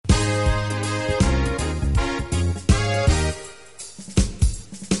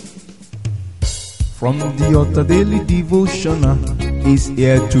From the altar daily devotional is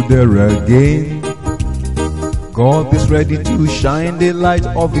here to there again. God is ready to shine the light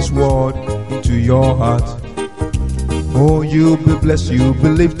of His word into your heart. Oh, you'll be blessed, you'll be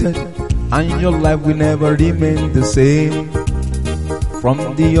lifted, and your life will never remain the same.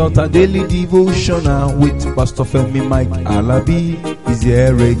 From the altar daily devotional with Pastor Femi Mike Alabi is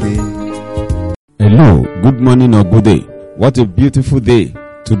here again. Hello, good morning or good day. What a beautiful day.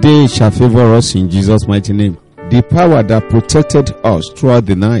 Today shall favor us in Jesus' mighty name. The power that protected us throughout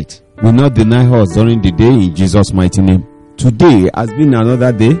the night will not deny us during the day in Jesus' mighty name. Today has been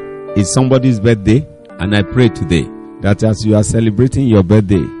another day. It's somebody's birthday, and I pray today that as you are celebrating your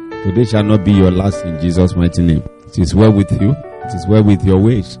birthday, today shall not be your last in Jesus' mighty name. It is well with you. It is well with your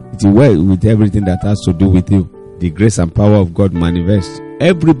ways. It is well with everything that has to do with you. The grace and power of God manifests.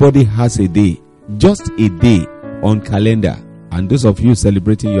 Everybody has a day, just a day on calendar. And those of you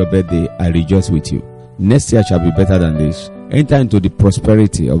celebrating your birthday, I rejoice with you. Next year shall be better than this. Enter into the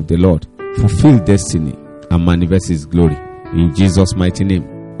prosperity of the Lord. Fulfill destiny and manifest His glory. In Jesus' mighty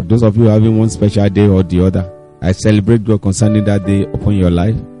name. For those of you having one special day or the other, I celebrate God concerning that day upon your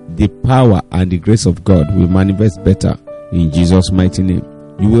life. The power and the grace of God will manifest better in Jesus' mighty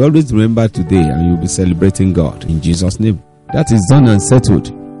name. You will always remember today and you will be celebrating God in Jesus' name. That is done and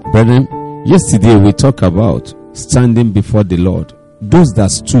settled. Brethren, yesterday we talked about standing before the Lord. Those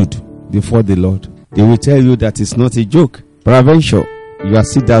that stood before the Lord, they will tell you that it's not a joke. Peradventure, you are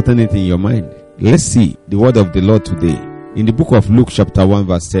still doubting it in your mind. Let's see the word of the Lord today. In the book of Luke chapter 1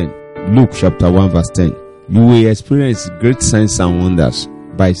 verse 10. Luke chapter 1 verse 10. You will experience great signs and wonders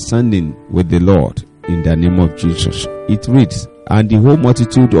by standing with the Lord in the name of Jesus. It reads, and the whole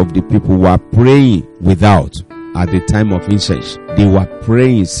multitude of the people were praying without at the time of incense. They were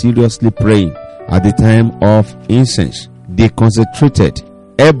praying, seriously praying at the time of incense. They concentrated.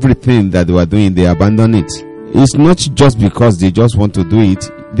 Everything that they were doing, they abandoned it. It's not just because they just want to do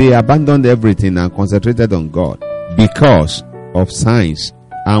it. They abandoned everything and concentrated on God because of signs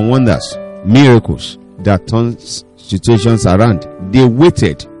and wonders, miracles that turns situations around. They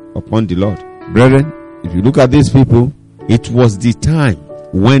waited upon the Lord. Brethren, if you look at these people, it was the time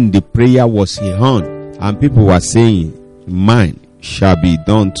when the prayer was on and people were saying, mine shall be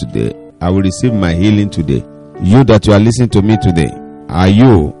done today. I will receive my healing today. You that you are listening to me today, are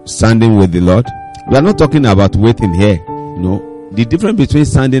you standing with the Lord? We are not talking about waiting here. No. The difference between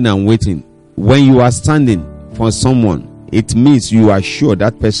standing and waiting, when you are standing for someone, it means you are sure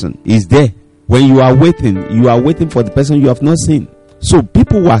that person is there. When you are waiting for the person you have not seen. So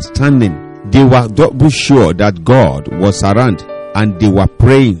people were standing. They were double sure that God was around and they were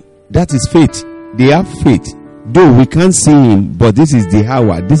praying. That is faith. They have faith. Though we can't see Him, but this is the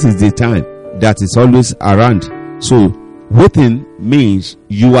hour, this is the time that is always around. So waiting means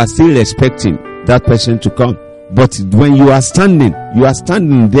you are still expecting that person to come. But when you are standing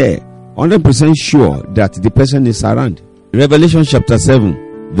there 100% sure that the person is around. Revelation chapter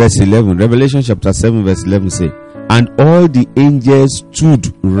 7 verse 11. Revelation chapter 7 verse 11 say, and all the angels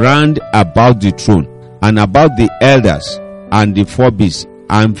stood round about the throne and about the elders and the four beasts,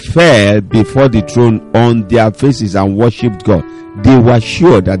 and fell before the throne on their faces and worshipped God. They were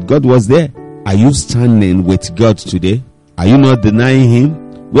sure that God was there. Are you standing with God today? Are you not denying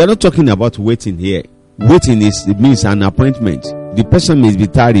Him? We are not talking about waiting here. Waiting means an appointment. The person may be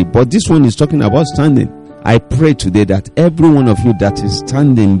tardy, but this one is talking about standing. I pray today that every one of you that is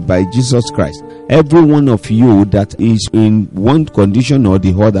standing by Jesus Christ, every one of you that is in one condition or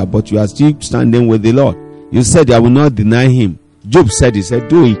the other, but you are still standing with the Lord. You said, I will not deny Him. Job said, he said,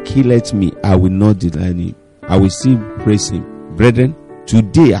 though He killeth me, I will not deny Him. I will still praise Him. Brethren,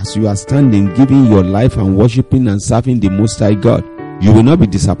 today as you are standing, giving your life and worshiping and serving the Most High God, you will not be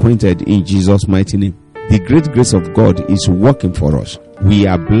disappointed in Jesus' mighty name. The great grace of God is working for us. We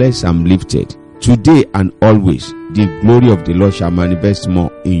are blessed and lifted. Today and always, the glory of the Lord shall manifest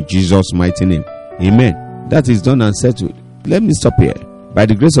more in Jesus' mighty name. Amen. That is done and settled. Let me stop here. By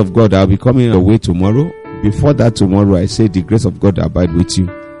the grace of God, I'll be coming away tomorrow. Before that tomorrow, I say the grace of God abide with you.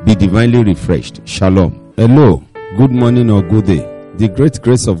 Be divinely refreshed. Shalom. Hello. Good morning or good day. The great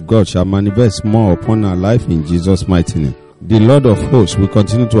grace of God shall manifest more upon our life in Jesus' mighty name. The Lord of hosts will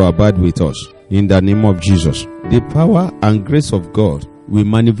continue to abide with us in the name of Jesus. The power and grace of God will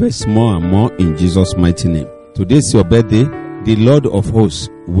manifest more and more in Jesus' mighty name. Today is your birthday. The Lord of hosts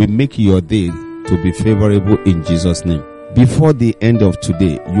will make your day to be favorable in Jesus' name. Before the end of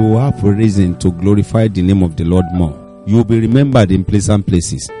today, you will have a reason to glorify the name of the Lord more. You will be remembered in pleasant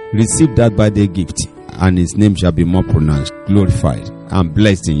places. Receive that birthday gift, and His name shall be more pronounced, glorified, and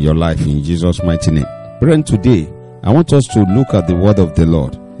blessed in your life in Jesus' mighty name. Brethren, today, I want us to look at the word of the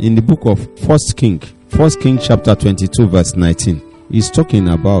Lord in the book of 1 King chapter 22 verse 19. He's talking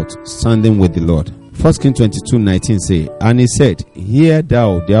about standing with the Lord. 1 King 22:19 say, and he said, hear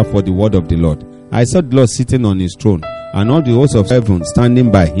thou therefore the word of the Lord. I saw the Lord sitting on his throne, and all the hosts of heaven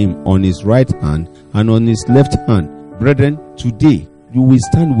standing by him on his right hand and on his left hand. Brethren, today you will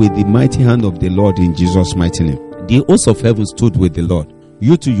stand with the mighty hand of the Lord in Jesus' mighty name. The hosts of heaven stood with the Lord.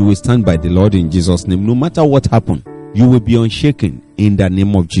 You too, you will stand by the Lord in Jesus' name. No matter what happened, you will be unshaken in the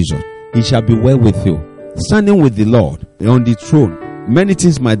name of Jesus. It shall be well with you. Standing with the Lord on the throne, many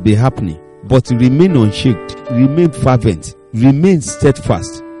things might be happening, but remain unshaken, remain fervent, remain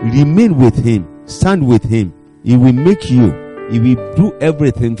steadfast, remain with him, stand with him. He will make you, he will do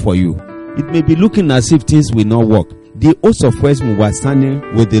everything for you. It may be looking as if things will not work. The hosts of heaven were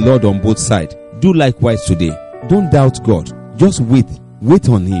standing with the Lord on both sides. Do likewise today. Don't doubt God. Just wait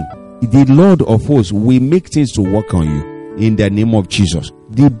on him. The Lord of hosts will make things to work on you in the name of Jesus.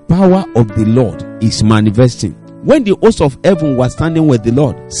 The power of the Lord is manifesting. When the host of heaven was standing with the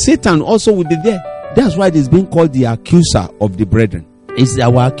Lord, Satan also will be there. That's why it is being called the accuser of the brethren. It's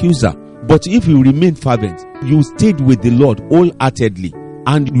our accuser. But if you remain fervent, you stayed with the Lord wholeheartedly,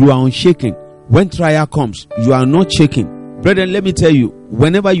 and you are unshaken. When trial comes, you are not shaken. Brethren, let me tell you,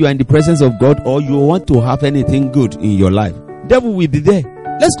 whenever you are in the presence of God or you want to have anything good in your life, devil will be there.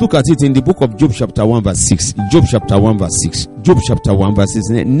 Let's look at it in the book of Job chapter 1 verse 6. Job chapter 1 verse 6. Job chapter 1 verse 6.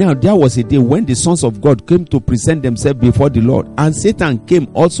 Now there was a day when the sons of God came to present themselves before the Lord, and Satan came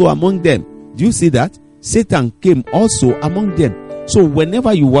also among them. Do you see that? Satan came also among them. So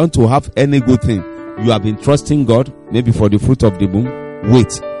whenever you want to have any good thing, you have been trusting God, maybe for the fruit of the womb,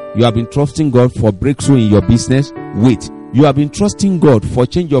 wait. You have been trusting God for breakthrough in your business, wait. You have been trusting God for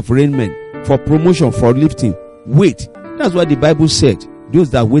change of raiment, for promotion, for lifting, wait. That's what the Bible said. Those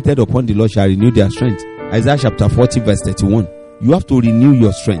that waited upon the Lord shall renew their strength. Isaiah chapter 40 verse 31. You have to renew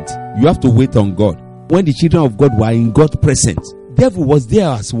your strength. You have to wait on God. When the children of God were in God's presence, the devil was there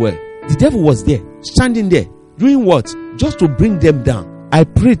as well. The devil was there, standing there, doing what? Just to bring them down. I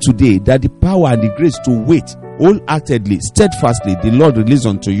pray today that the power and the grace to wait wholeheartedly, steadfastly, the Lord release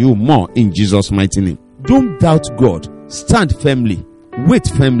unto you more in Jesus' mighty name. Don't doubt God. Stand firmly, wait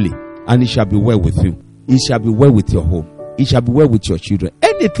firmly, and it shall be well with you. It shall be well with your home. It shall be well with your children.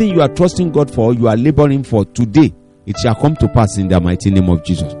 Anything you are trusting God for, you are laboring for today, it shall come to pass in the mighty name of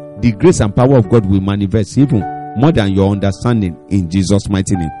Jesus. The grace and power of God will manifest even more than your understanding in Jesus'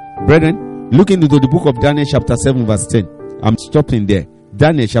 mighty name. Brethren, looking into the book of Daniel chapter 7 verse 10. I'm stopping there.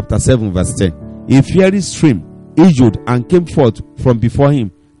 Daniel chapter 7 verse 10. A fiery stream issued and came forth from before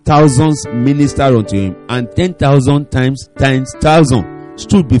him. Thousands ministered unto him, and 10,000 times 10,000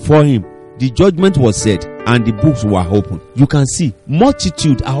 stood before him. The judgment was said, and the books were opened. You can see,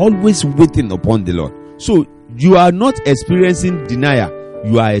 multitude are always waiting upon the Lord. So, you are not experiencing denial,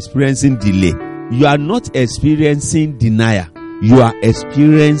 you are experiencing delay. You are not experiencing denial, you are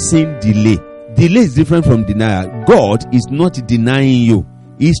experiencing delay. Delay is different from denial. God is not denying you.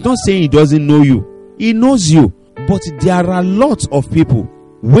 He's not saying he doesn't know you. He knows you. But there are lots of people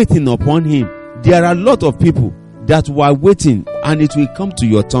waiting upon him. There are a lot of people that were waiting, and it will come to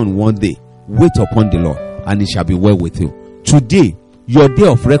your turn one day. Wait upon the Lord, and it shall be well with you. Today, your day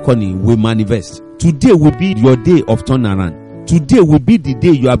of reckoning will manifest. Today will be your day of turnaround. Today will be the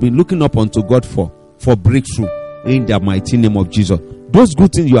day you have been looking up unto God for breakthrough in the mighty name of Jesus. Those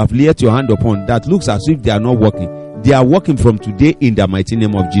good things you have laid your hand upon that looks as if they are not working, they are working from today in the mighty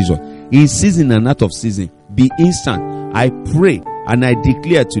name of Jesus. In season and out of season, be instant. I pray and I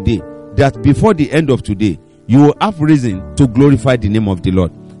declare today that before the end of today, you will have reason to glorify the name of the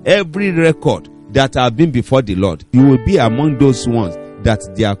Lord. Every record that have been before the Lord, you will be among those ones that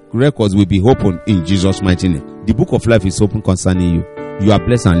their records will be opened in Jesus' mighty name. The book of life is open concerning you. You are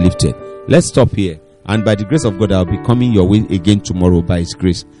blessed and lifted. Let's stop here. And by the grace of God, I will be coming your way again tomorrow by his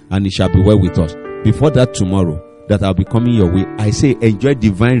grace. And it shall be well with us. Before that tomorrow, that I'll be coming your way, I say enjoy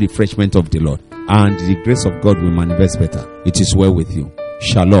divine refreshment of the Lord. And the grace of God will manifest better. It is well with you.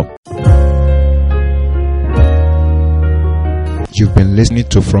 Shalom. You've been listening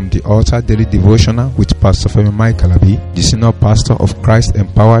to From the Altar Daily Devotional with Pastor Femi Mike Alabi, the Senior Pastor of Christ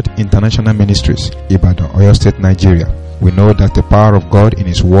Empowered International Ministries, Ibadan, Oyo State, Nigeria. We know that the power of God in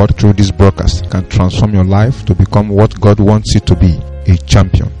His Word through this broadcast can transform your life to become what God wants you to be, a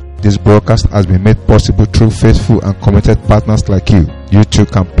champion. This broadcast has been made possible through faithful and committed partners like you. You too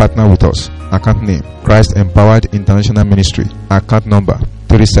can partner with us. Account name, Christ Empowered International Ministry. Account number,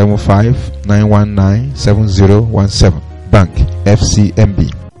 375-919-7017. Bank,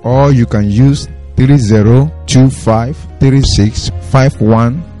 FCMB. Or you can use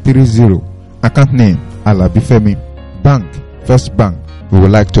 3025365130. Account name, Alabi Femi. Bank, First Bank, We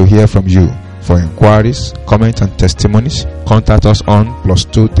would like to hear from you. For inquiries, comments and testimonies, contact us on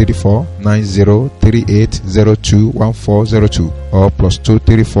 +234 9038021402 or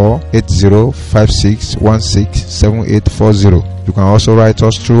 +234 8056167840. You can also write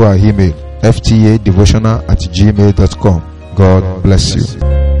us through our email ftadevotional@gmail.com. God bless you.